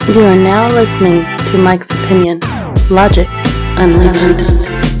You are now listening to Mike's Opinion, Logic Unleashed.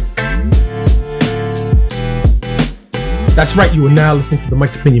 That's right, you are now listening to the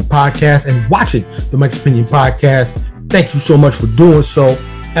Mike's Opinion Podcast and watching the Mike's Opinion Podcast. Thank you so much for doing so.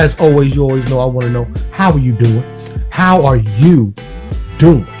 As always, you always know I want to know, how are you doing? How are you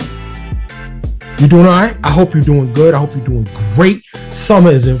doing? You doing all right? I hope you're doing good. I hope you're doing great.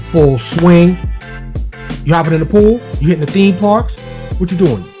 Summer is in full swing. You hopping in the pool? You hitting the theme parks? What you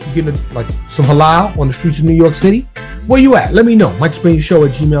doing? You getting like some halal on the streets of New York City? Where you at? Let me know.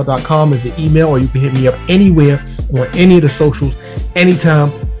 Mike'sOpinionShow@gmail.com is the email, or you can hit me up anywhere on any of the socials,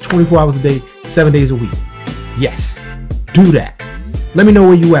 anytime, 24 hours a day, 7 days a week. Yes, do that. Let me know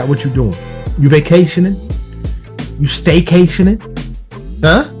where you at, what you doing. You vacationing? You staycationing?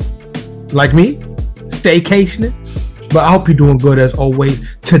 Huh? Like me? Staycationing? But I hope you're doing good as always.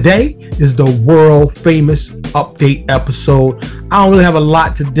 Today is the world famous update episode. I don't really have a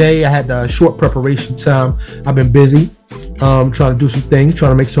lot today. I had a short preparation time. I've been busy trying to do some things,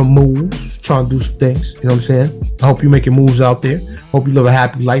 trying to make some moves, trying to do some things. You know what I'm saying? I hope you're making moves out there. Hope you live a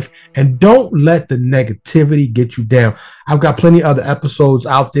happy life. And don't let the negativity get you down. I've got plenty of other episodes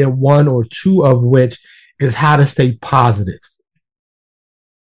out there, one or two of which is how to stay positive.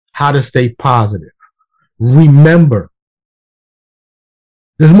 How to stay positive. Remember,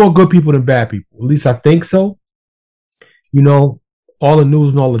 there's more good people than bad people. At least I think so. You know, all the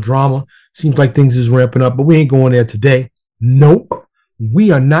news and all the drama seems like things is ramping up, but we ain't going there today. Nope.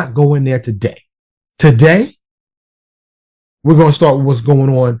 We are not going there today. Today, we're going to start with what's going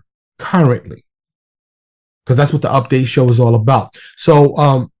on currently, because that's what the update show is all about.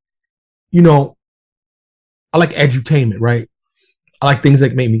 So, you know, I like edutainment, right? I like things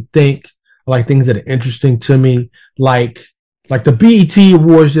that make me think. I like things that are interesting to me. Like the BET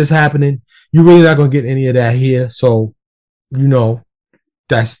Awards just happening. You're really not going to get any of that here. So, you know,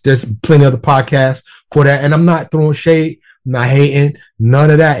 there's plenty of other podcasts for that. And I'm not throwing shade. I'm not hating.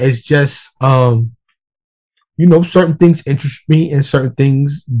 None of that. It's just, you know, certain things interest me and certain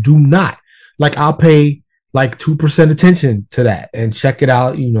things do not. Like, I'll pay like 2% attention to that and check it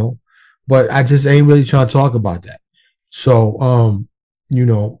out, you know, but I just ain't really trying to talk about that. So, you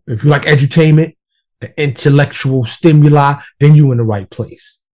know, if you like edutainment, the intellectual stimuli, then you're in the right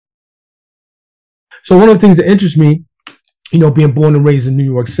place. So one of the things that interests me, you know, being born and raised in New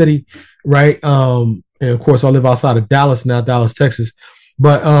York City, right? And of course I live outside of Dallas now, Dallas, Texas.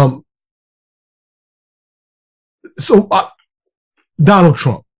 But, Donald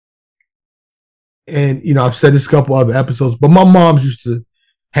Trump. And, you know, I've said this a couple other episodes, but my mom's used to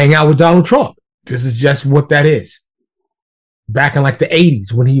hang out with Donald Trump. This is just what that is. Back in like the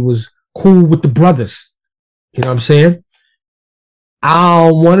 80s when he was cool with the brothers. You know what I'm saying? I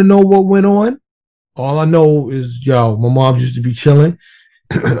don't want to know what went on. All I know is, my mom used to be chilling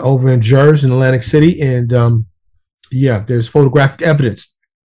over in Jersey, in Atlantic City. And, there's photographic evidence.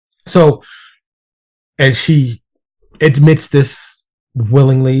 So, and she admits this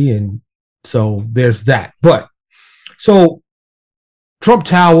willingly. And so there's that. But, so Trump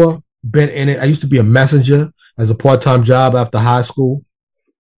Tower, been in it. I used to be a messenger as a part-time job after high school.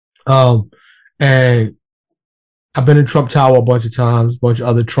 And I've been in Trump Tower a bunch of times, a bunch of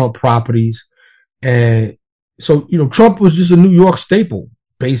other Trump properties. And so, you know, Trump was just a New York staple,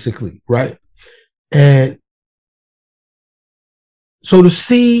 basically, right? And so to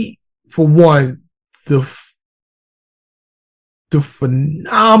see, for one, the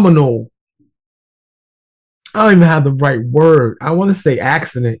phenomenal, I don't even have the right word. I want to say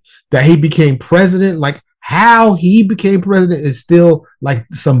accident that he became president. Like, how he became president is still like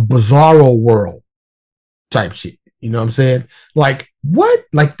some bizarro world type shit. You know what I'm saying? Like, what?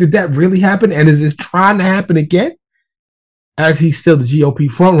 Like, did that really happen? And is this trying to happen again? As he's still the GOP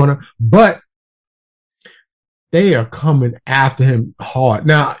frontrunner, but they are coming after him hard.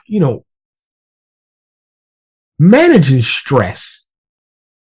 Now, you know, managing stress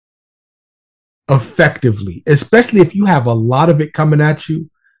effectively, especially if you have a lot of it coming at you,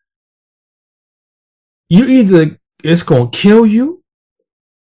 it's going to kill you,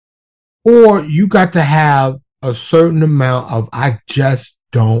 or you got to have a certain amount of, I just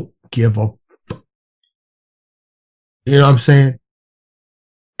don't give a fuck. You know what I'm saying?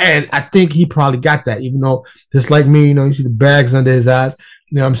 And I think he probably got that, even though, just like me, you know, you see the bags under his eyes,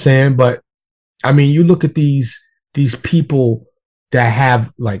 you know what I'm saying? But I mean, you look at these people that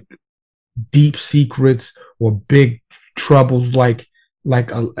have like deep secrets or big troubles, like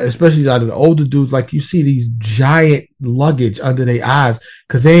especially out of the older dudes, like you see these giant luggage under their eyes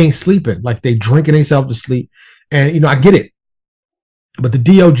because they ain't sleeping, like they drinking themselves to sleep. And, you know, I get it. But the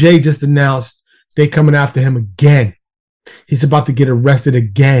DOJ just announced they coming after him again. He's about to get arrested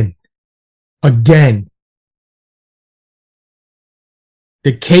again. Again.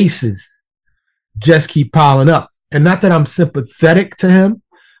 The cases just keep piling up. And not that I'm sympathetic to him.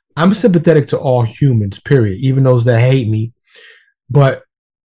 I'm sympathetic to all humans, period. Even those that hate me. But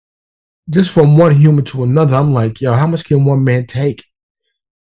just from one human to another, I'm like, yo, how much can one man take?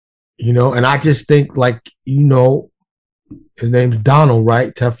 You know, and I just think like, you know, his name's Donald,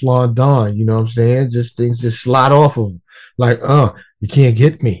 right? Teflon Don, you know what I'm saying? Just things just slide off of him. Like, you can't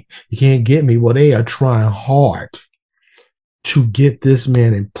get me. You can't get me. Well, they are trying hard to get this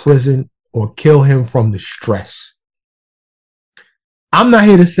man in prison or kill him from the stress. I'm not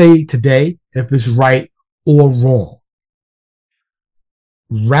here to say today if it's right or wrong.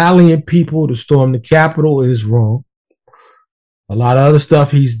 Rallying people to storm the Capitol is wrong. A lot of other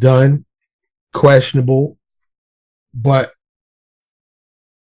stuff he's done, questionable, but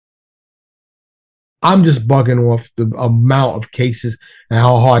I'm just bugging off the amount of cases and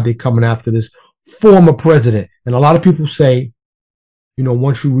how hard they're coming after this former president. And a lot of people say, you know,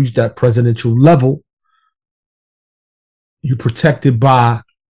 once you reach that presidential level, you're protected by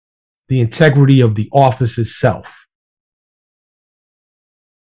the integrity of the office itself.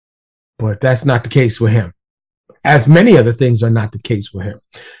 But that's not the case with him. As many other things are not the case with him.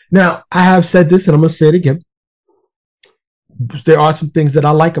 Now, I have said this and I'm going to say it again. There are some things that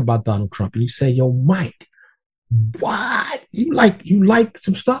I like about Donald Trump. And you say, yo, Mike, what? You like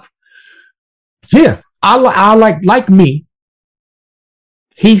some stuff? Yeah, I like me.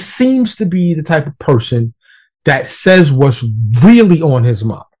 He seems to be the type of person that says what's really on his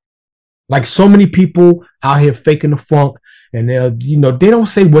mind. Like so many people out here faking the funk and they'll, you know, they don't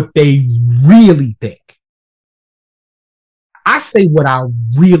say what they really think. I say what I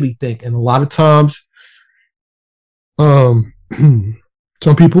really think. And a lot of times,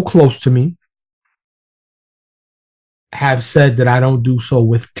 some people close to me have said that I don't do so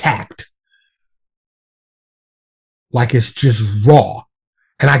with tact. Like it's just raw.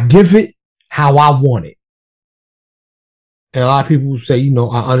 And I give it how I want it. And a lot of people say, you know,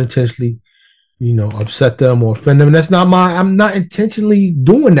 I unintentionally, you know, upset them or offend them. And that's I'm not intentionally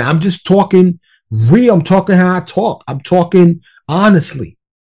doing that. I'm just talking real. I'm talking how I talk. I'm talking honestly.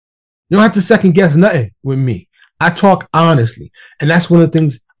 You don't have to second guess nothing with me. I talk honestly. And that's one of the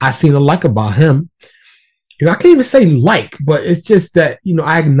things I seem to like about him. You know, I can't even say like, but it's just that, you know,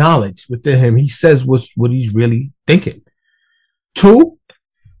 I acknowledge within him, he says what he's really thinking. 2,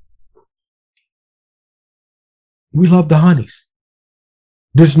 we love the honeys.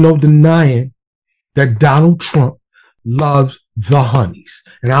 There's no denying that Donald Trump loves the honeys.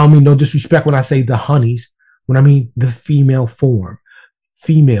 And I don't mean no disrespect when I say the honeys, when I mean the female form.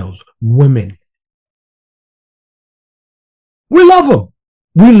 Females, women. We love them.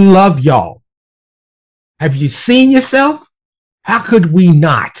 We love y'all. Have you seen yourself? How could we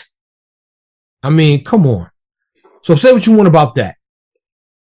not? I mean, come on. So say what you want about that.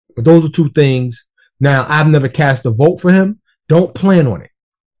 But those are 2 things. Now, I've never cast a vote for him. Don't plan on it.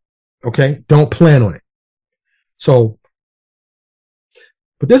 Okay? Don't plan on it. So,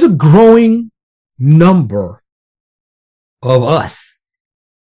 but there's a growing number of us.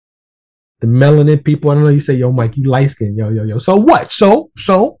 The melanin people, I don't know, you say, yo, Mike, you light skin, yo. So what? So,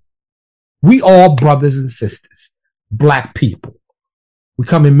 we all brothers and sisters, black people. We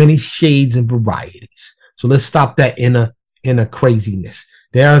come in many shades and varieties. So let's stop that inner craziness.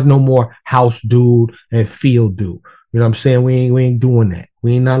 There's no more house dude and field dude. You know what I'm saying? We ain't doing that.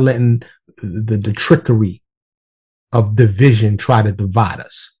 We ain't not letting the trickery of division try to divide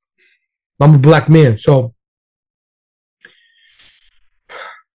us. I'm a black man, so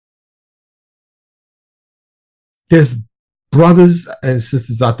there's brothers and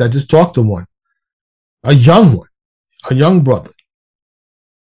sisters out there. Just talk to one, a young brother.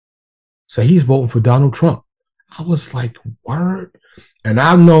 So he's voting for Donald Trump. I was like, word. And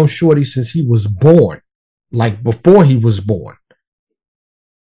I've known Shorty since he was born, like before he was born.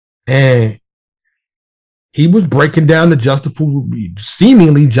 And he was breaking down the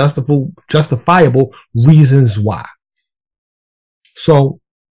seemingly justifiable reasons why. So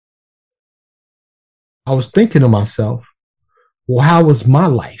I was thinking to myself, well, how was my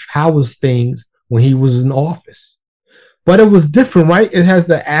life? How was things when he was in office? But it was different, right? It has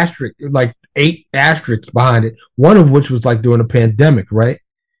the asterisk, like 8 asterisks behind it, one of which was like during the pandemic, right?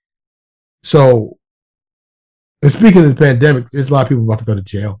 So, and speaking of the pandemic, there's a lot of people about to go to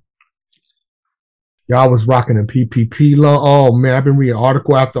jail. Y'all was rocking a PPP loan. Oh man, I've been reading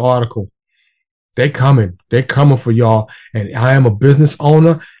article after article. They coming for y'all. And I am a business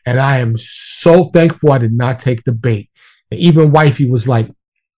owner and I am so thankful I did not take the bait. And even wifey was like,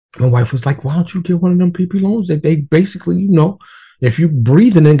 My wife was like, why don't you get one of them PP loans? They basically, if you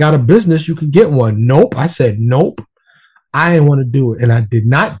breathing and got a business, you can get one. Nope. I said, nope. I didn't want to do it. And I did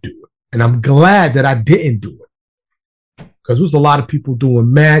not do it. And I'm glad that I didn't do it. Because there's a lot of people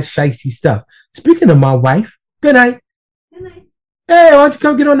doing mad, shicey stuff. Speaking of my wife, good night. Good night. Hey, why don't you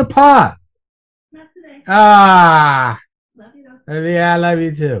come get on the pod? Not today. Ah. Love you though. Yeah, I love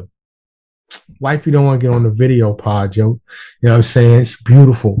you too. Wifey don't want to get on the video pod, yo. You know what I'm saying? She's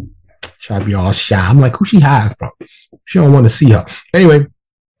beautiful. Try to be all shy. I'm like, who she hiding from? She don't want to see her. Anyway,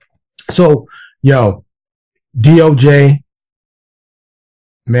 so, yo, DOJ,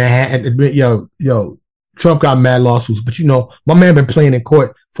 man, yo, Trump got mad lawsuits, but my man been playing in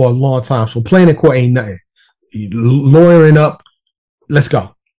court for a long time. So playing in court ain't nothing. Lawyering up, let's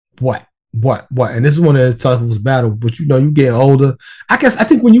go. What? And this is one of the toughest battles, but you get older. I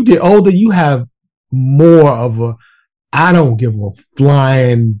think when you get older, you have more of a, I don't give a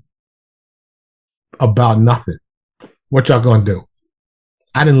flying about nothing. What y'all gonna do?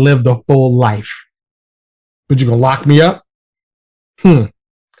 I didn't live the full life. But you gonna lock me up?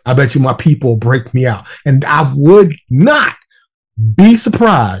 I bet you my people break me out. And I would not be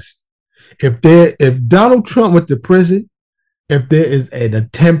surprised if Donald Trump went to prison, if there is an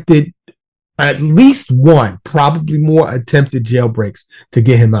attempted, at least one, probably more attempted jailbreaks to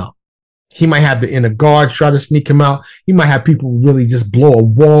get him out. He might have the inner guard try to sneak him out. He might have people really just blow a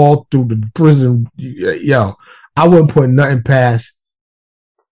wall through the prison. Yo, I wouldn't put nothing past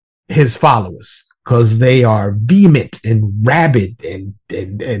his followers because they are vehement and rabid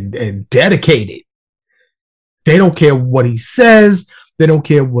and dedicated. They don't care what he says. They don't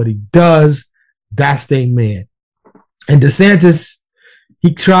care what he does. That's their man. And DeSantis,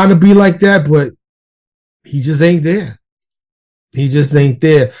 he trying to be like that, but he just ain't there. He just ain't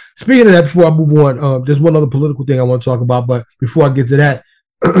there. Speaking of that, before I move on, there's one other political thing I want to talk about, but before I get to that,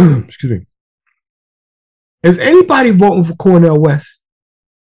 excuse me. Is anybody voting for Cornel West?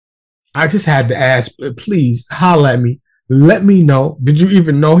 I just had to ask, please holler at me. Let me know. Did you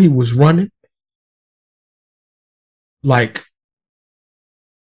even know he was running? Like,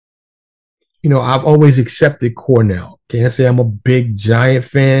 I've always accepted Cornel. Can't say I'm a big giant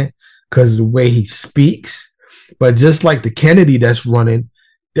fan because of the way he speaks. But just like the Kennedy that's running,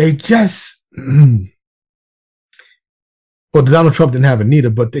 they just, well, Donald Trump didn't have it neither,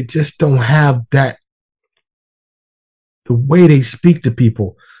 but they just don't have that, the way they speak to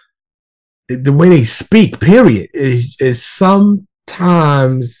people, the way they speak, period, is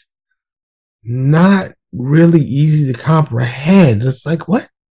sometimes not really easy to comprehend. It's like, what?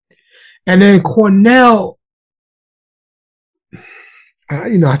 And then Cornel,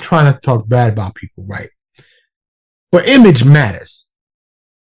 I try not to talk bad about people, right? But image matters.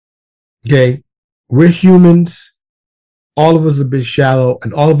 Okay? We're humans. All of us are a bit shallow,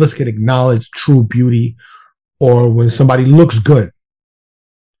 and all of us can acknowledge true beauty or when somebody looks good.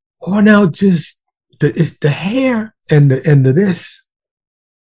 Or now just it's the hair and the this.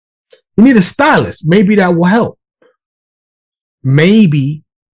 You need a stylist. Maybe that will help. Maybe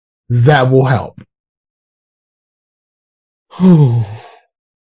that will help.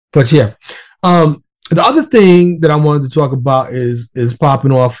 But yeah. The other thing that I wanted to talk about is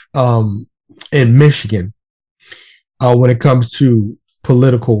popping off in Michigan when it comes to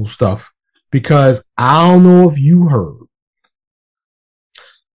political stuff. Because I don't know if you heard,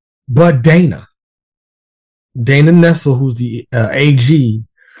 but Dana Nessel, who's the AG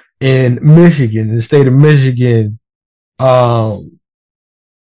in Michigan, in the state of Michigan,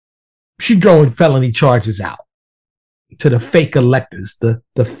 she throwing felony charges out to the fake electors, the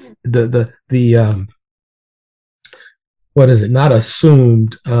what is it? Not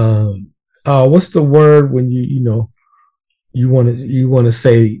assumed. What's the word when you want to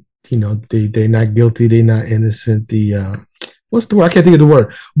say they're not guilty, they're not innocent. What's the word? I can't think of the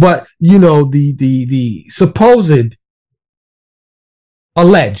word. But the supposed,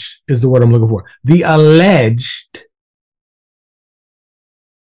 alleged is the word I'm looking for. The alleged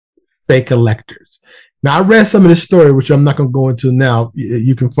fake electors. Now, I read some of this story, which I'm not going to go into now.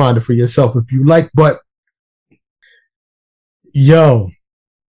 You can find it for yourself if you like. But, yo,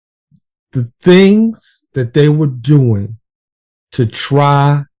 the things that they were doing to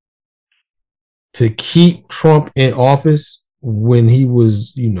try to keep Trump in office when he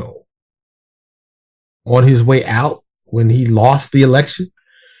was, on his way out, when he lost the election,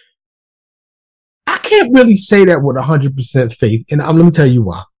 I can't really say that with 100% faith. And let me tell you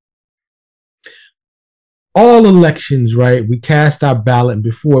why. All elections, right? We cast our ballot, and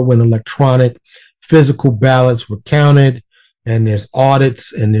before it went electronic, physical ballots were counted, and there's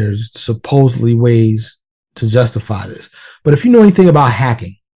audits, and there's supposedly ways to justify this. But if you know anything about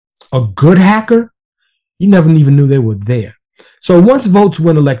hacking, a good hacker, you never even knew they were there. So once votes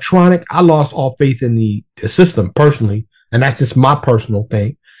went electronic, I lost all faith in the system personally. And that's just my personal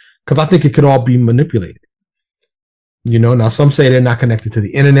thing, because I think it could all be manipulated. Now some say they're not connected to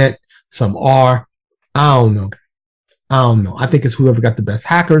the internet. Some are. I don't know. I think it's whoever got the best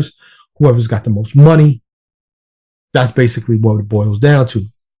hackers, whoever's got the most money. That's basically what it boils down to.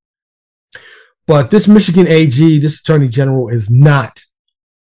 But this Michigan AG, this Attorney General, is not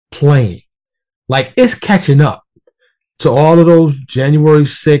playing. Like, it's catching up to all of those January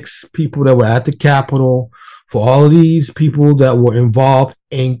 6th people that were at the Capitol, for all of these people that were involved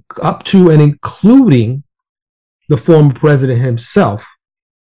in up to and including the former president himself.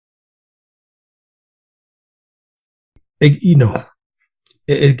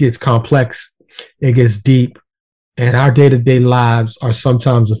 It gets complex, it gets deep, and our day-to-day lives are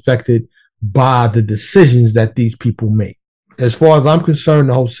sometimes affected by the decisions that these people make. As far as I'm concerned,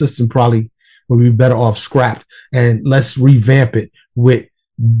 the whole system probably would be better off scrapped, and let's revamp it with,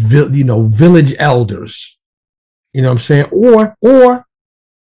 village elders. You know what I'm saying? Or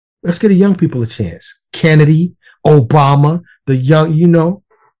let's get the young people a chance. Kennedy, Obama, the young,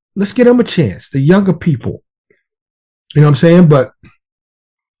 let's get them a chance. The younger people. You know what I'm saying? But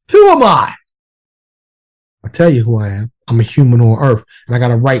who am I? I'll tell you who I am. I'm a human on earth, and I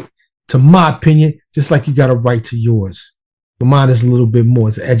got a right to my opinion, just like you got a right to yours. But mine is a little bit more.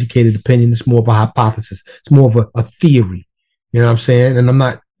 It's an educated opinion. It's more of a hypothesis. It's more of a theory. You know what I'm saying? And I'm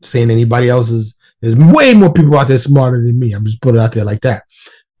not saying anybody else is. There's way more people out there smarter than me. I'm just putting it out there like that.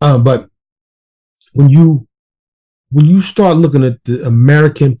 But when you start looking at the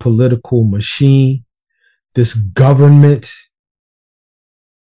American political machine, this government,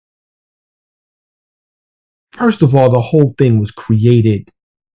 first of all, the whole thing was created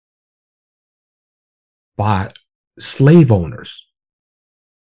by slave owners.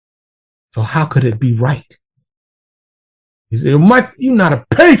 So how could it be right? You're not a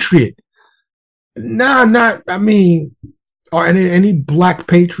patriot. Are any black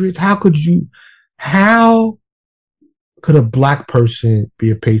patriots? How could a black person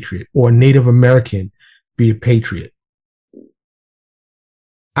be a patriot, or a Native American be a patriot?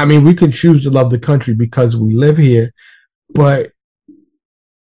 I mean, we can choose to love the country because we live here, but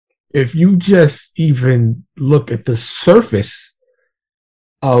if you just even look at the surface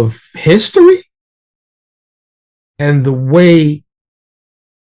of history and the way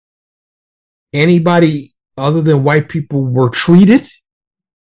anybody other than white people were treated,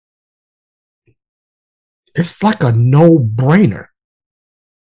 it's like a no-brainer.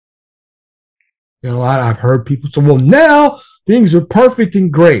 I've heard people say, well, now things are perfect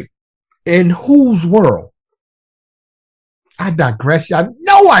and great. In whose world? I digress. I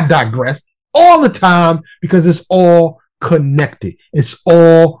know I digress all the time because it's all connected. It's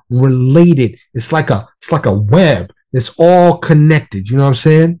all related. It's like a web. It's all connected. You know what I'm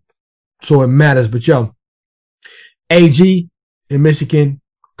saying? So it matters. But AG in Michigan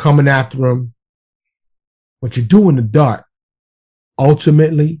coming after him. What you do in the dark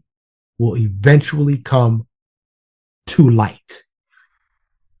ultimately will eventually come to light.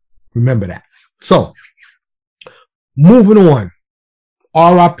 Remember that. So, moving on.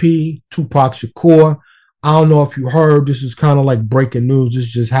 R.I.P. Tupac Shakur. I don't know if you heard, this is kind of like breaking news. This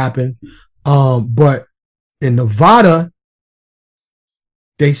just happened. But in Nevada,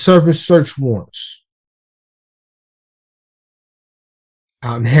 they serving search warrants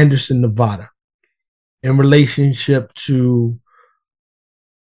out in Henderson, Nevada, in relationship to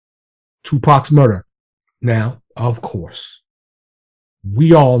Tupac's murder. Now, of course,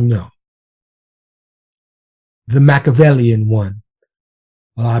 we all know the Machiavellian one.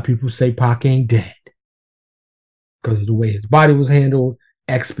 A lot of people say Pac ain't dead because of the way his body was handled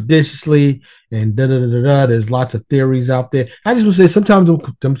expeditiously and There's lots of theories out there. I just would say sometimes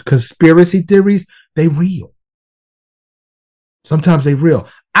them conspiracy theories, they real. Sometimes they real.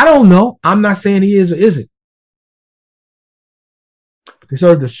 I don't know. I'm not saying he is or isn't. They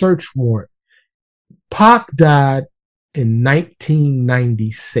served a search warrant. Pac died in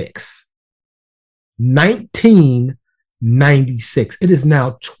 1996. 1996. It is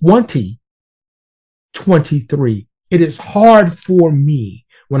now 2023. It is hard for me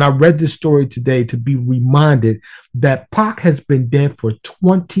when I read this story today to be reminded that Pac has been dead for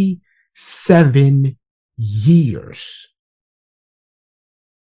 27 years.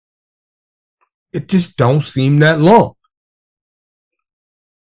 It just don't seem that long.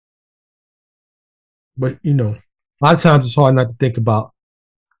 But, a lot of times it's hard not to think about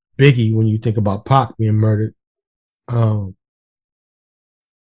Biggie when you think about Pac being murdered.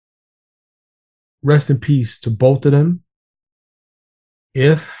 Rest in peace to both of them.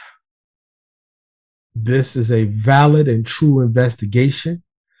 If this is a valid and true investigation,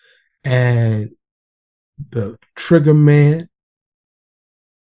 and the trigger man,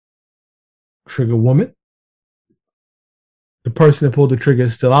 trigger woman, the person that pulled the trigger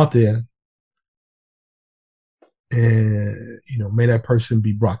is still out there. And, may that person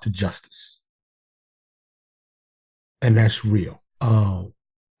be brought to justice. And that's real.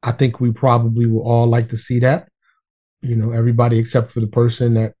 I think we probably will all like to see that. Everybody except for the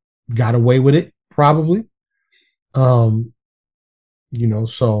person that got away with it, probably. So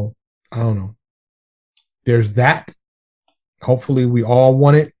I don't know. There's that. Hopefully we all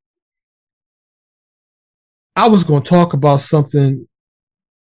want it. I was going to talk about something,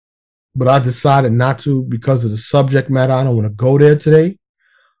 but I decided not to because of the subject matter. I don't want to go there today.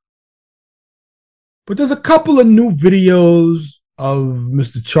 But there's a couple of new videos of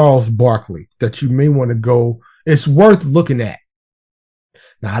Mr. Charles Barkley that you may want to go. It's worth looking at.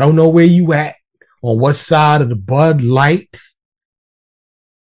 Now, I don't know where you at, on what side of the Bud Light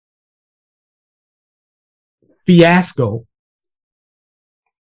fiasco.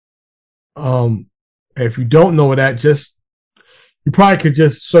 If you don't know that, you probably could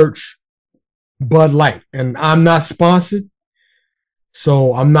just search Bud Light. And I'm not sponsored,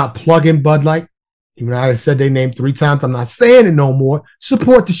 so I'm not plugging Bud Light. Even though I said their name 3 times, I'm not saying it no more.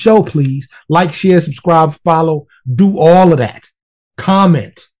 Support the show, please. Like, share, subscribe, follow. Do all of that.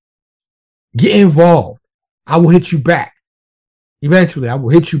 Comment. Get involved. I will hit you back. Eventually, I will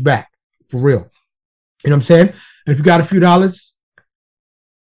hit you back. For real. You know what I'm saying? And if you got a few dollars,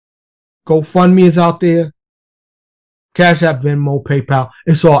 GoFundMe is out there. Cash App, Venmo, PayPal.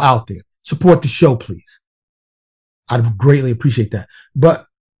 It's all out there. Support the show, please. I'd greatly appreciate that. But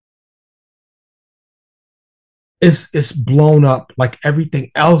it's blown up like everything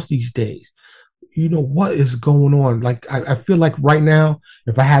else these days. What is going on? Like, I feel like right now,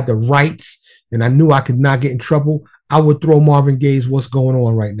 if I had the rights and I knew I could not get in trouble, I would throw Marvin Gaye's "What's Going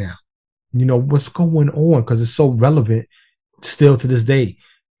On" right now. What's going on? Because it's so relevant still to this day.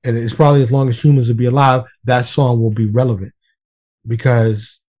 And it's probably as long as humans will be alive, that song will be relevant.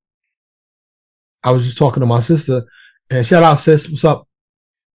 Because I was just talking to my sister, and shout out, sis, what's up?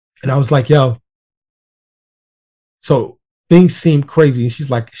 And I was like, yo, so things seem crazy. And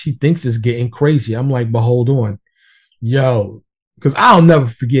she's like, she thinks it's getting crazy. I'm like, but hold on. Yo, because I'll never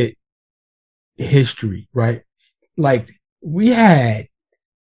forget history, right? Like, we had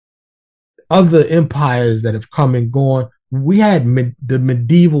other empires that have come and gone. We had the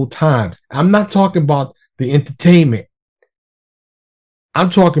medieval times. I'm not talking about the entertainment.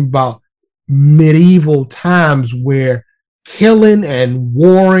 I'm talking about medieval times where killing and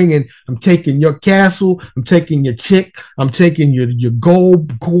warring, and I'm taking your castle, I'm taking your chick, I'm taking your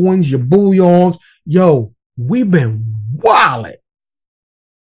gold coins, your bullions. Yo, we've been wilding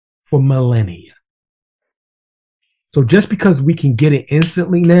for millennia. So just because we can get it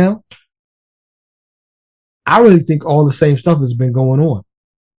instantly now, I really think all the same stuff has been going on.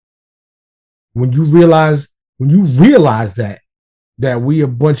 When you realize that we a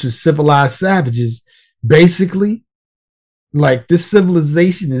bunch of civilized savages, basically, like, this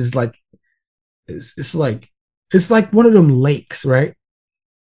civilization is like, it's like one of them lakes, right?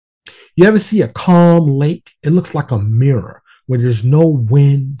 You ever see a calm lake? It looks like a mirror where there's no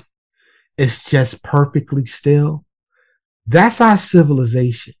wind. It's just perfectly still. That's our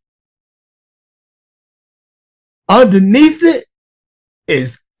civilization. Underneath it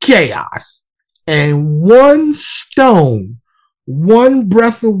is chaos. And one stone, one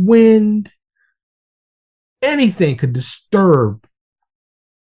breath of wind, anything could disturb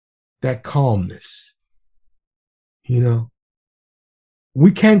that calmness.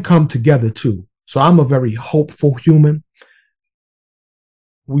 We can come together too. So I'm a very hopeful human.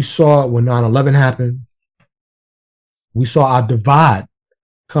 We saw it when 9/11 happened. We saw our divide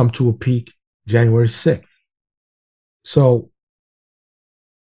come to a peak January 6th. So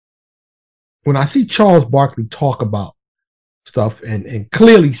when I see Charles Barkley talk about stuff and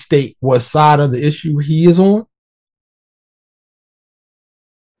clearly state what side of the issue he is on,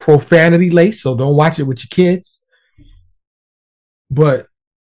 profanity laced, so don't watch it with your kids. But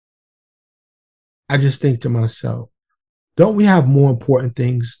I just think to myself, don't we have more important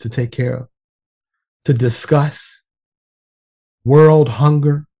things to take care of, to discuss? World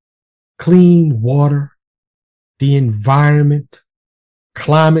hunger, clean water, the environment,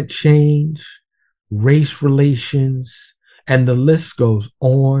 climate change, race relations, and the list goes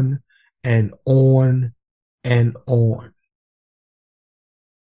on and on and on.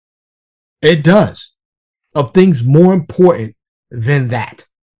 It does. Of things more important than that.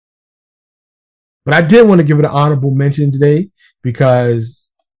 But I did want to give it an honorable mention today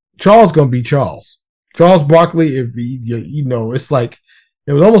because Charles gonna be Charles. Charles Barkley, if you know, it's like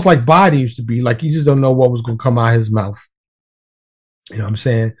it was almost like Biden used to be. Like you just don't know what was going to come out of his mouth. You know what I'm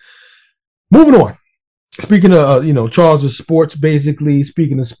saying? Moving on. Speaking of, Charles is sports, basically.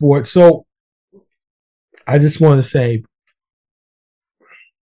 Speaking of sports. So I just want to say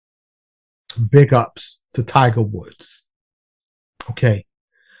big ups to Tiger Woods. Okay.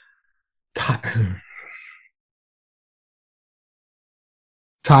 Tiger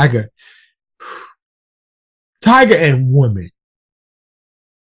and women.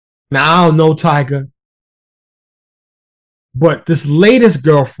 Now, I don't know Tiger, but this latest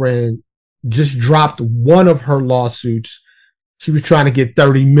girlfriend just dropped one of her lawsuits. She was trying to get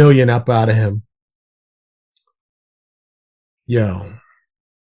 $30 million up out of him. Yo,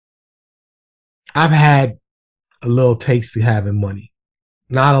 I've had a little taste of having money.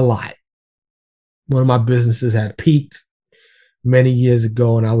 Not a lot. One of my businesses had peaked many years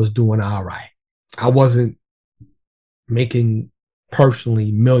ago and I was doing all right. I wasn't making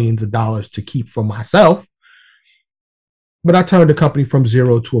personally millions of dollars to keep for myself, but I turned the company from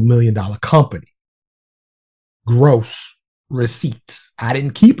zero to $1 million company. Gross receipts. I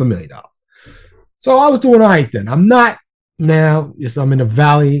didn't keep $1 million. So I was doing all right then. I'm not now. Yes, I'm in a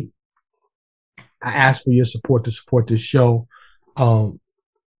valley. I asked for your support to support this show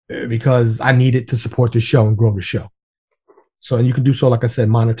because I needed to support the show and grow the show. So, and you can do so, like I said,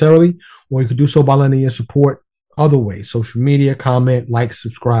 monetarily, or you can do so by lending your support other ways. Social media, comment, like,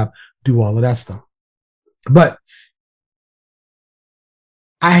 subscribe, do all of that stuff. But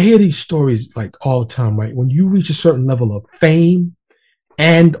I hear these stories like all the time, right? When you reach a certain level of fame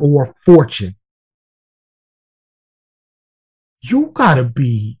and or fortune, you gotta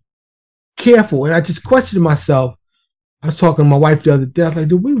be careful. And I just questioned myself. I was talking to my wife the other day. I was like,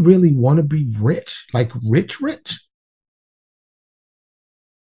 do we really want to be rich? Like rich?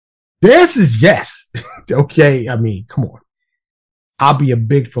 The answer is yes. Okay. I mean, come on. I'll be a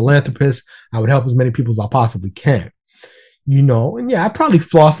big philanthropist. I would help as many people as I possibly can. And yeah, I probably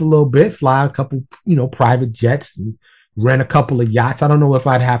floss a little bit, fly a couple, private jets and rent a couple of yachts. I don't know if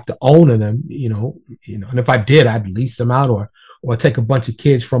I'd have to own them, and if I did, I'd lease them out or take a bunch of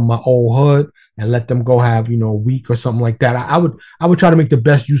kids from my old hood and let them go have, a week or something like that. I would try to make the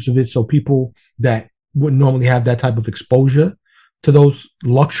best use of it so people that wouldn't normally have that type of exposure to those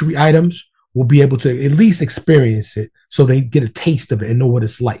luxury items will be able to at least experience it so they get a taste of it and know what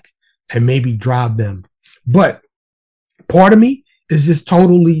it's like and maybe drive them. But part of me is just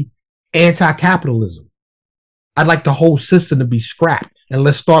totally anti-capitalism. I'd like the whole system to be scrapped and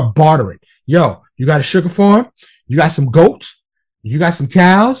let's start bartering. Yo, you got a sugar farm? You got some goats? You got some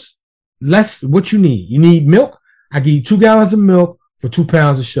cows? What you need? You need milk? I give you 2 gallons of milk for 2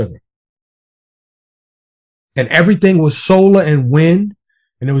 pounds of sugar. And everything was solar and wind,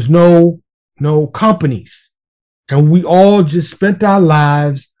 and there was no companies. And we all just spent our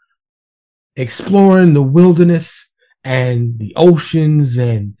lives exploring the wilderness and the oceans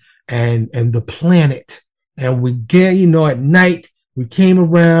and the planet. And we get, at night, we came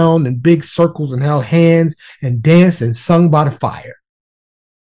around in big circles and held hands and danced and sung by the fire.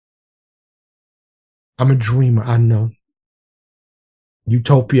 I'm a dreamer, I know.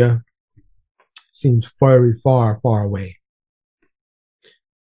 Utopia seems very far, far away.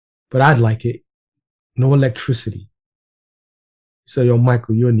 But I'd like it. No electricity. So, yo,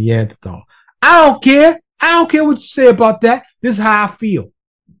 Michael, you're a Neanderthal. I don't care. I don't care what you say about that. This is how I feel.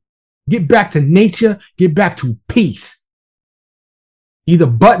 Get back to nature. Get back to peace. Either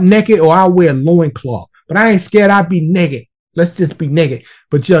butt naked or I'll wear a loincloth. But I ain't scared. I'll be naked. Let's just be naked.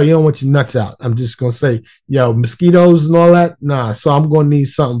 But yo, you don't want your nuts out. I'm just going to say, yo, mosquitoes and all that. Nah. So I'm going to need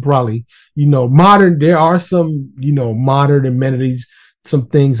something probably, modern. There are some, modern amenities, some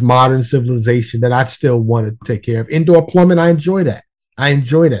things, modern civilization that I'd still want to take care of. Indoor plumbing. I enjoy that.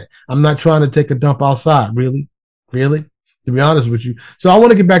 I'm not trying to take a dump outside. Really, to be honest with you. So I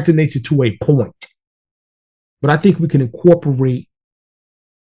want to get back to nature to a point, but I think we can incorporate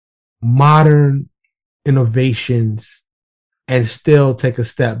modern innovations and still take a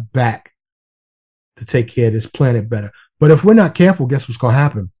step back to take care of this planet better. But if we're not careful, guess what's going to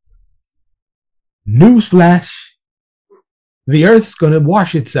happen? Newsflash. The earth's going to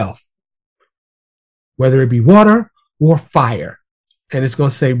wash itself, whether it be water or fire. And it's going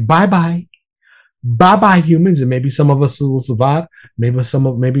to say, bye-bye. Bye-bye humans. And maybe some of us will survive.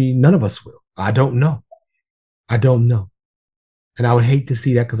 Maybe none of us will. I don't know. And I would hate to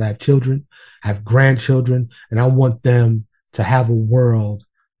see that because I have children, I have grandchildren, and I want them to have a world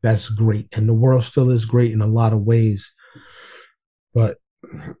that's great. And the world still is great in a lot of ways, but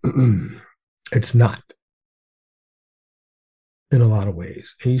it's not in a lot of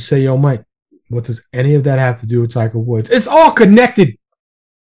ways. And you say, yo, Mike, What does any of that have to do with Tiger Woods? It's all connected.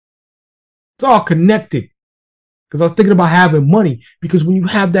 It's all connected. Because I was thinking about having money. Because when you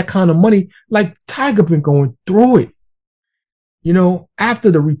have that kind of money, like Tiger been going through it. You know,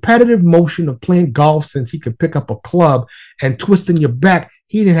 after the repetitive motion of playing golf since he could pick up a club and twisting your back,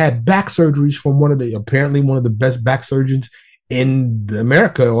 he didn't have back surgeries from apparently one of the best back surgeons in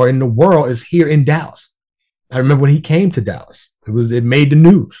America or in the world is here in Dallas. I remember when he came to Dallas, it made the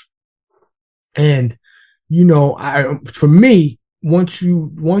news. And, you know, for me, once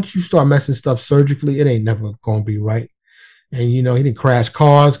you start messing stuff surgically, it ain't never going to be right. And, you know, he didn't crash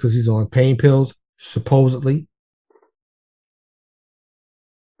cars because he's on pain pills, supposedly.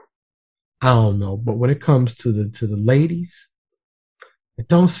 I don't know, but when it comes to the ladies, it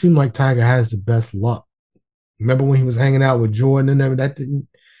don't seem like Tiger has the best luck. Remember when he was hanging out with Jordan and everything? That didn't.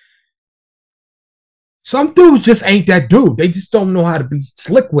 Some dudes just ain't that dude. They just don't know how to be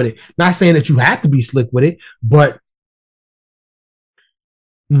slick with it. Not saying that you have to be slick with it, but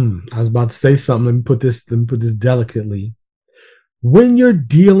I was about to say something. Let me put this delicately. When you're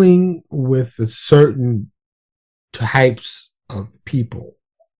dealing with a certain types of people,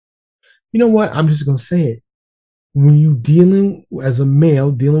 you know what? I'm just going to say it. When you dealing as a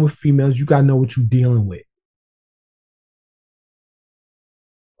male, dealing with females, you got to know what you're dealing with.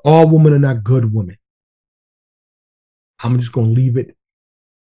 All women are not good women. I'm just going to leave it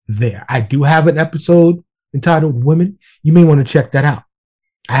there. I do have an episode entitled Women. You may want to check that out.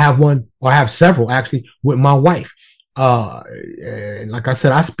 I have one, or I have several actually, with my wife. And like I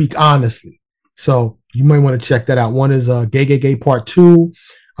said, I speak honestly. So you might want to check that out. One is Gay Part 2.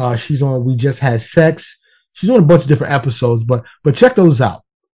 She's on We Just Had Sex. She's on a bunch of different episodes, but check those out.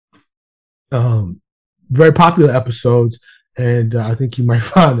 Very popular episodes, and I think you might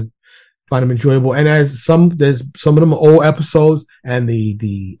find them enjoyable. And there's some of them are old episodes, and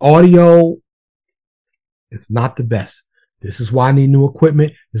the audio is not the best. This is why I need new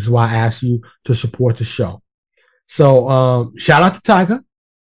equipment. This is why I ask you to support the show. So shout out to Tiger.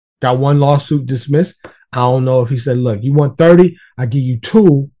 Got one lawsuit dismissed. I don't know if he said, look, you want 30, I give you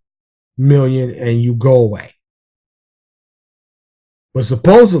 $2 million and you go away. But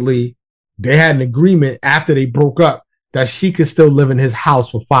supposedly they had an agreement after they broke up that she could still live in his house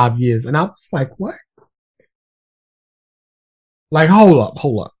for 5 years. And I was like, what? Like, hold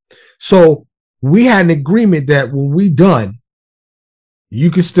up. So we had an agreement that when we done,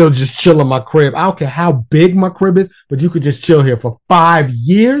 you could still just chill in my crib. I don't care how big my crib is, but you could just chill here for 5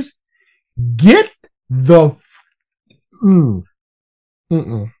 years. Get the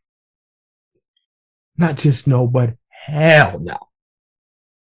not just no, but hell no.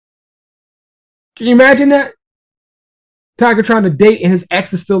 Can you imagine that? Tiger trying to date and his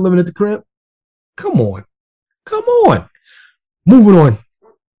ex is still living at the crib? Come on. Moving on.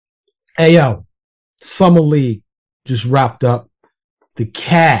 Hey, yo. Summer League just wrapped up. The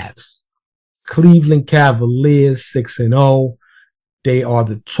Cavs, Cleveland Cavaliers, 6-0. They are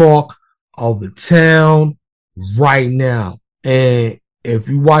the talk of the town right now. And if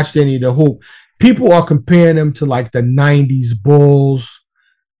you watched any of the hoop, people are comparing them to like the 90s Bulls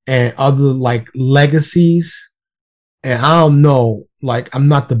and other like legacies. And I don't know, like I'm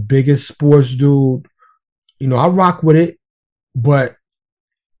not the biggest sports dude. You know, I rock with it, but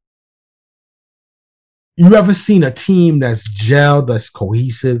you ever seen a team that's gelled, that's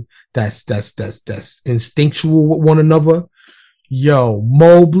cohesive, that's instinctual with one another? Yo,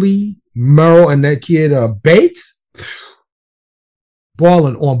 Mobley, Merrill, and that kid Bates,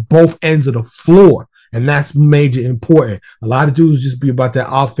 balling on both ends of the floor. And that's major important. A lot of dudes just be about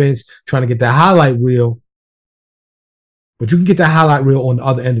that offense, trying to get that highlight reel. But you can get that highlight reel on the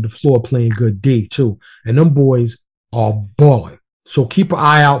other end of the floor playing good D too. And them boys are balling. So keep an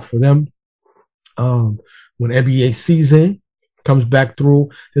eye out for them. When NBA season comes back through,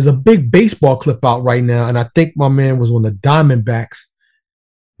 there's a big baseball clip out right now, and I think my man was on the Diamondbacks.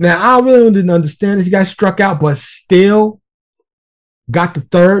 Now, I really didn't understand this. He got struck out, but still got the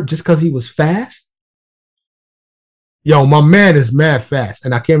third just because he was fast. Yo, my man is mad fast,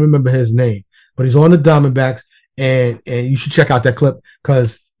 and I can't remember his name, but he's on the Diamondbacks, and you should check out that clip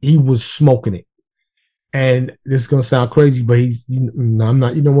because he was smoking it. And this is going to sound crazy, but I'm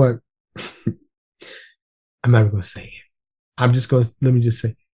not, you know what? I'm not even going to say it. Let me just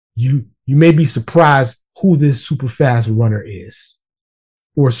say, you may be surprised who this super fast runner is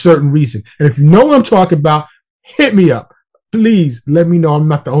for a certain reason. And if you know what I'm talking about, hit me up. Please let me know I'm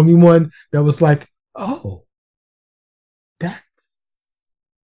not the only one that was like,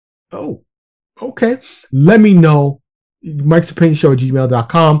 okay. Let me know. Mike's Opinion Show at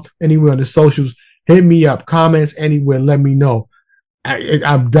gmail.com. Anywhere on the socials, hit me up. Comments anywhere. Let me know.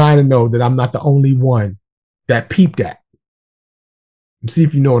 I'm dying to know that I'm not the only one that peeped that. See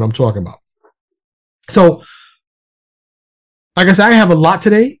if you know what I'm talking about. So, like I said, I have a lot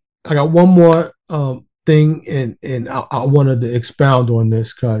today. I got one more thing, and I wanted to expound on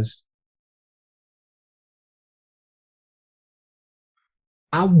this because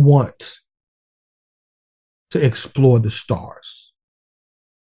I want to explore the stars.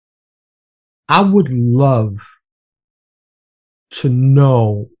 I would love to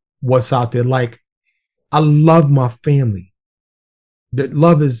know what's out there. Like, I love my family. That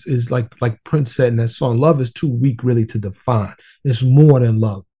love is like Prince said in that song, love is too weak really to define. It's more than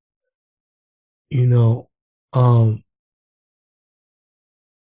love. You know, and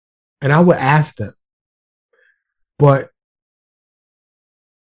I would ask them, but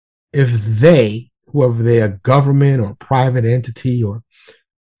if they, whoever they are, government or private entity or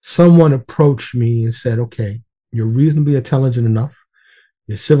someone approached me and said, okay, you're reasonably intelligent enough,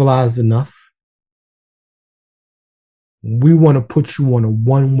 you're civilized enough, we want to put you on a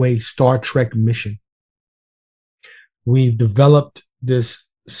one-way Star Trek mission. We've developed this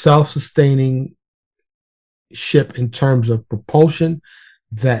self-sustaining ship in terms of propulsion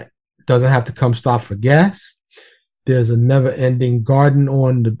that doesn't have to come stop for gas. There's a never-ending garden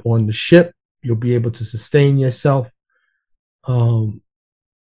on the ship. You'll be able to sustain yourself. You'll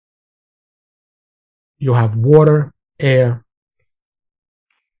have water, air.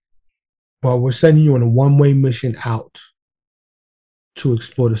 But we're sending you on a one-way mission out to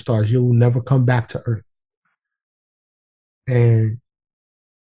explore the stars. You'll never come back to Earth. And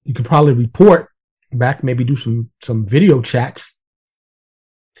you can probably report back, maybe do some video chats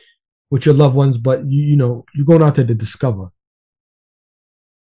with your loved ones, but you know, you're going out there to discover.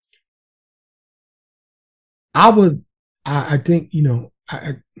 I think, you know,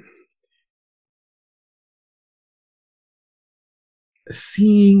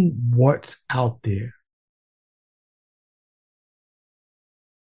 seeing what's out there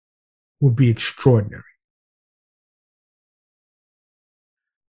would be extraordinary.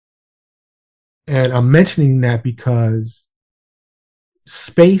 And I'm mentioning that because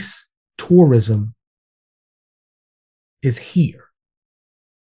space tourism is here,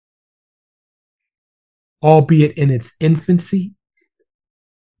 albeit in its infancy,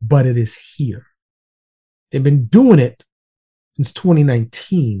 but it is here. They've been doing it since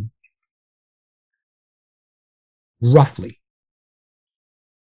 2019, roughly.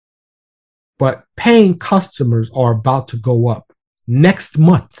 But paying customers are about to go up next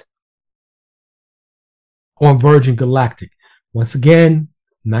month on Virgin Galactic. Once again,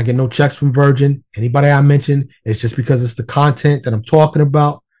 I'm not getting no checks from Virgin. Anybody I mention, it's just because it's the content that I'm talking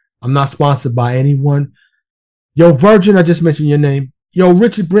about. I'm not sponsored by anyone. Yo, Virgin, I just mentioned your name. Yo,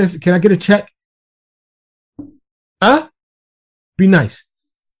 Richard Branson, can I get a check? Huh? Be nice.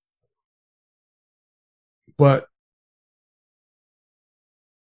 But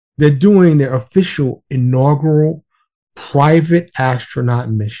they're doing their official inaugural private astronaut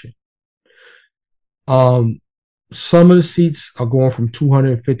mission. Some of the seats are going from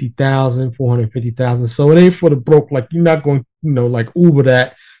 250,000, 450,000. So it ain't for the broke. Like, you're not going, you know, like Uber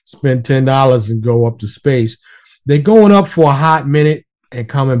that, spend $10 and go up to space. They're going up for a hot minute and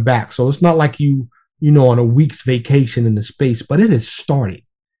coming back. So it's not like you know, on a week's vacation in the space, but it has started.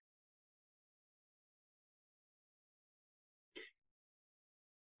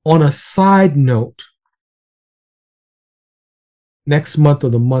 On a side note, next month or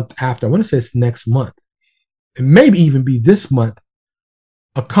the month after, I want to say it's next month, it may even be this month,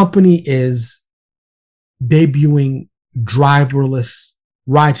 a company is debuting driverless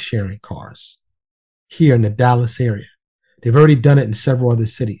ride-sharing cars here in the Dallas area. They've already done it in several other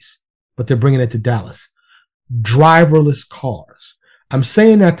cities, but they're bringing it to Dallas. Driverless cars. I'm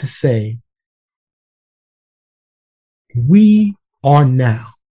saying that to say we are now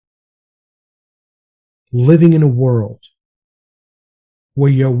living in a world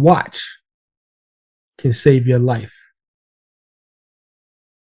where your watch can save your life,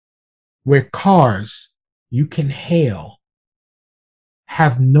 where cars you can hail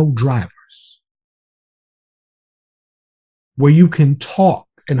have no drivers, where you can talk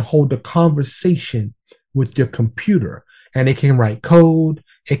and hold a conversation with your computer and it can write code,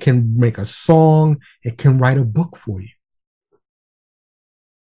 it can make a song, it can write a book for you.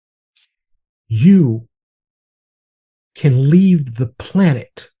 You can leave the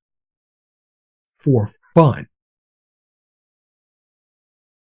planet for fun.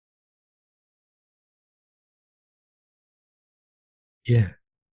 Yeah.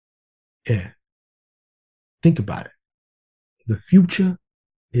 Think about it. The future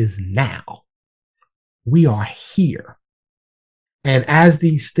is now. We are here. And as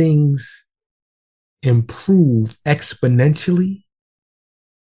these things improve exponentially,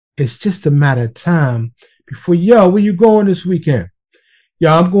 it's just a matter of time before, yo, where you going this weekend?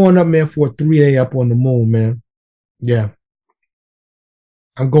 Yeah, I'm going up, man, for a 3-day up on the moon, man. Yeah.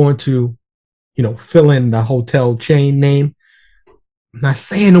 I'm going to, fill in the hotel chain name. I'm not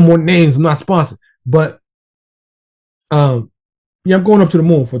saying no more names. I'm not sponsored. But, I'm going up to the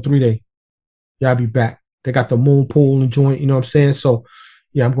moon for a 3-day. Yeah, I'll be back. They got the moon pool and joint, you know what I'm saying? So,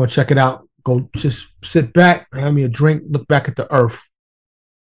 yeah, I'm going to check it out. Go just sit back, have me a drink, look back at the earth.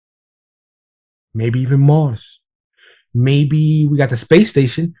 Maybe even Mars. Maybe we got the space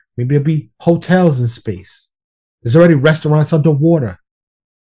station. Maybe there'll be hotels in space. There's already restaurants underwater.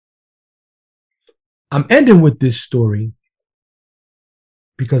 I'm ending with this story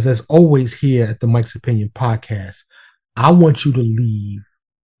because, as always here at the Mike's Opinion podcast, I want you to leave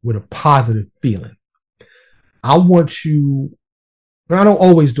with a positive feeling. I want you, and I don't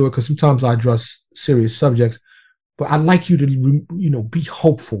always do it because sometimes I address serious subjects, but I'd like you to, be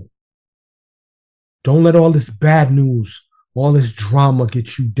hopeful. Don't let all this bad news, all this drama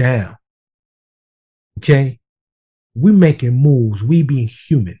get you down. Okay? We making moves. We being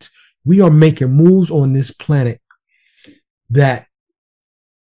humans. We are making moves on this planet that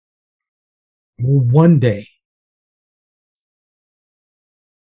will one day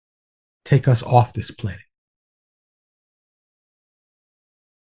take us off this planet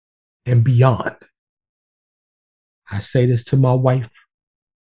and beyond. I say this to my wife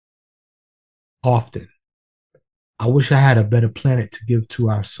often. I wish I had a better planet to give to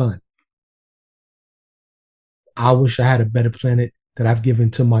our son. I wish I had a better planet that I've given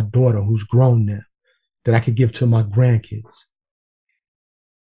to my daughter who's grown now, that I could give to my grandkids.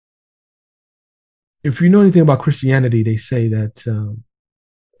 If you know anything about Christianity, they say that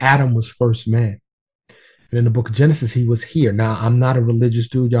Adam was first man. And in the book of Genesis, he was here. Now, I'm not a religious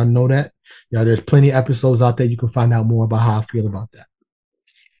dude. Y'all know that. There's plenty of episodes out there. You can find out more about how I feel about that.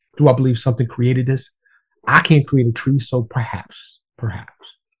 Do I believe something created this? I can't create a tree, so perhaps.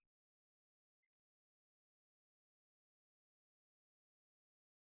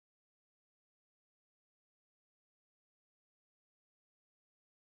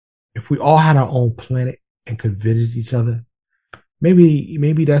 If we all had our own planet and could visit each other,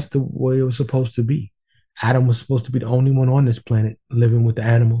 maybe that's the way it was supposed to be. Adam was supposed to be the only one on this planet living with the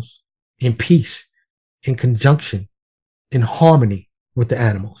animals in peace, in conjunction, in harmony with the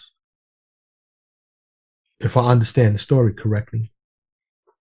animals. If I understand the story correctly.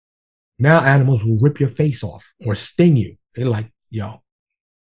 Now animals will rip your face off or sting you. They're like, yo,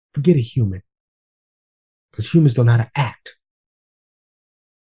 forget a human. Because humans don't know how to act.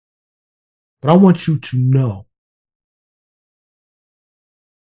 But I want you to know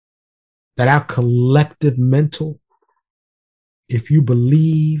that our collective mental, if you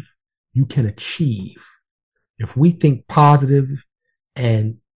believe, you can achieve. If we think positive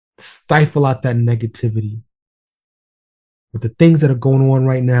and stifle out that negativity, with the things that are going on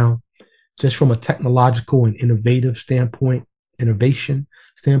right now, just from a technological and innovation standpoint,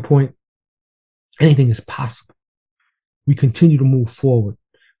 anything is possible. We continue to move forward.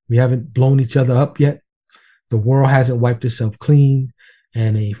 We haven't blown each other up yet. The world hasn't wiped itself clean,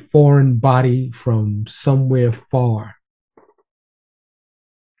 and a foreign body from somewhere far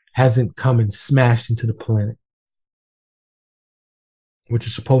hasn't come and smashed into the planet, which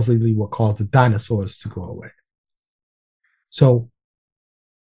is supposedly what caused the dinosaurs to go away. So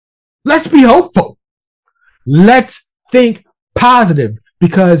let's be hopeful. Let's think positive,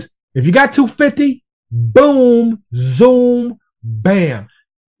 because if you got 250, boom, zoom, bam,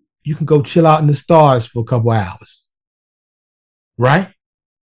 you can go chill out in the stars for a couple hours. Right?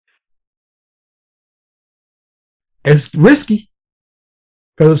 It's risky,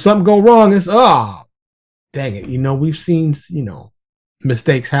 because if something go wrong, it's, dang it. We've seen,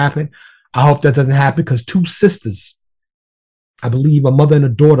 mistakes happen. I hope that doesn't happen, because 2 sisters, I believe a mother and a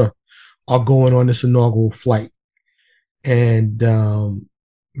daughter, are going on this inaugural flight. And,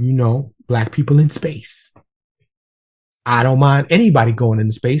 black people in space. I don't mind anybody going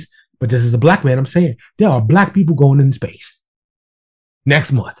into space, but this is a black man. I'm saying there are black people going into space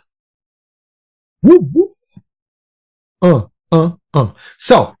next month. Woo, woo.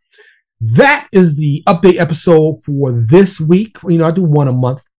 So that is the update episode for this week. I do one a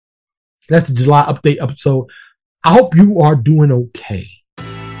month. That's the July update episode. I hope you are doing okay.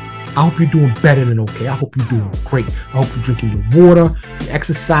 I hope you're doing better than okay. I hope you're doing great. I hope you're drinking your water, you're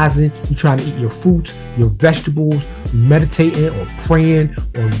exercising, you're trying to eat your fruits, your vegetables, you're meditating or praying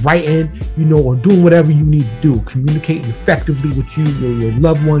or writing, or doing whatever you need to do, communicating effectively with your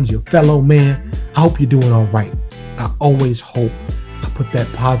loved ones, your fellow man. I hope you're doing all right. I always hope I put that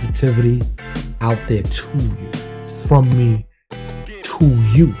positivity out there to you, from me to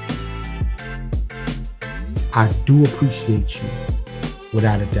you. I do appreciate you,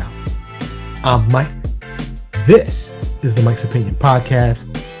 without a doubt. I'm Mike. This is the Mike's Opinion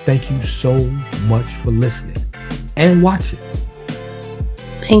Podcast. Thank you so much for listening and watching.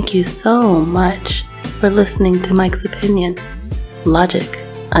 Thank you so much for listening to Mike's Opinion. Logic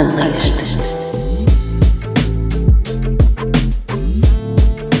Unleashed.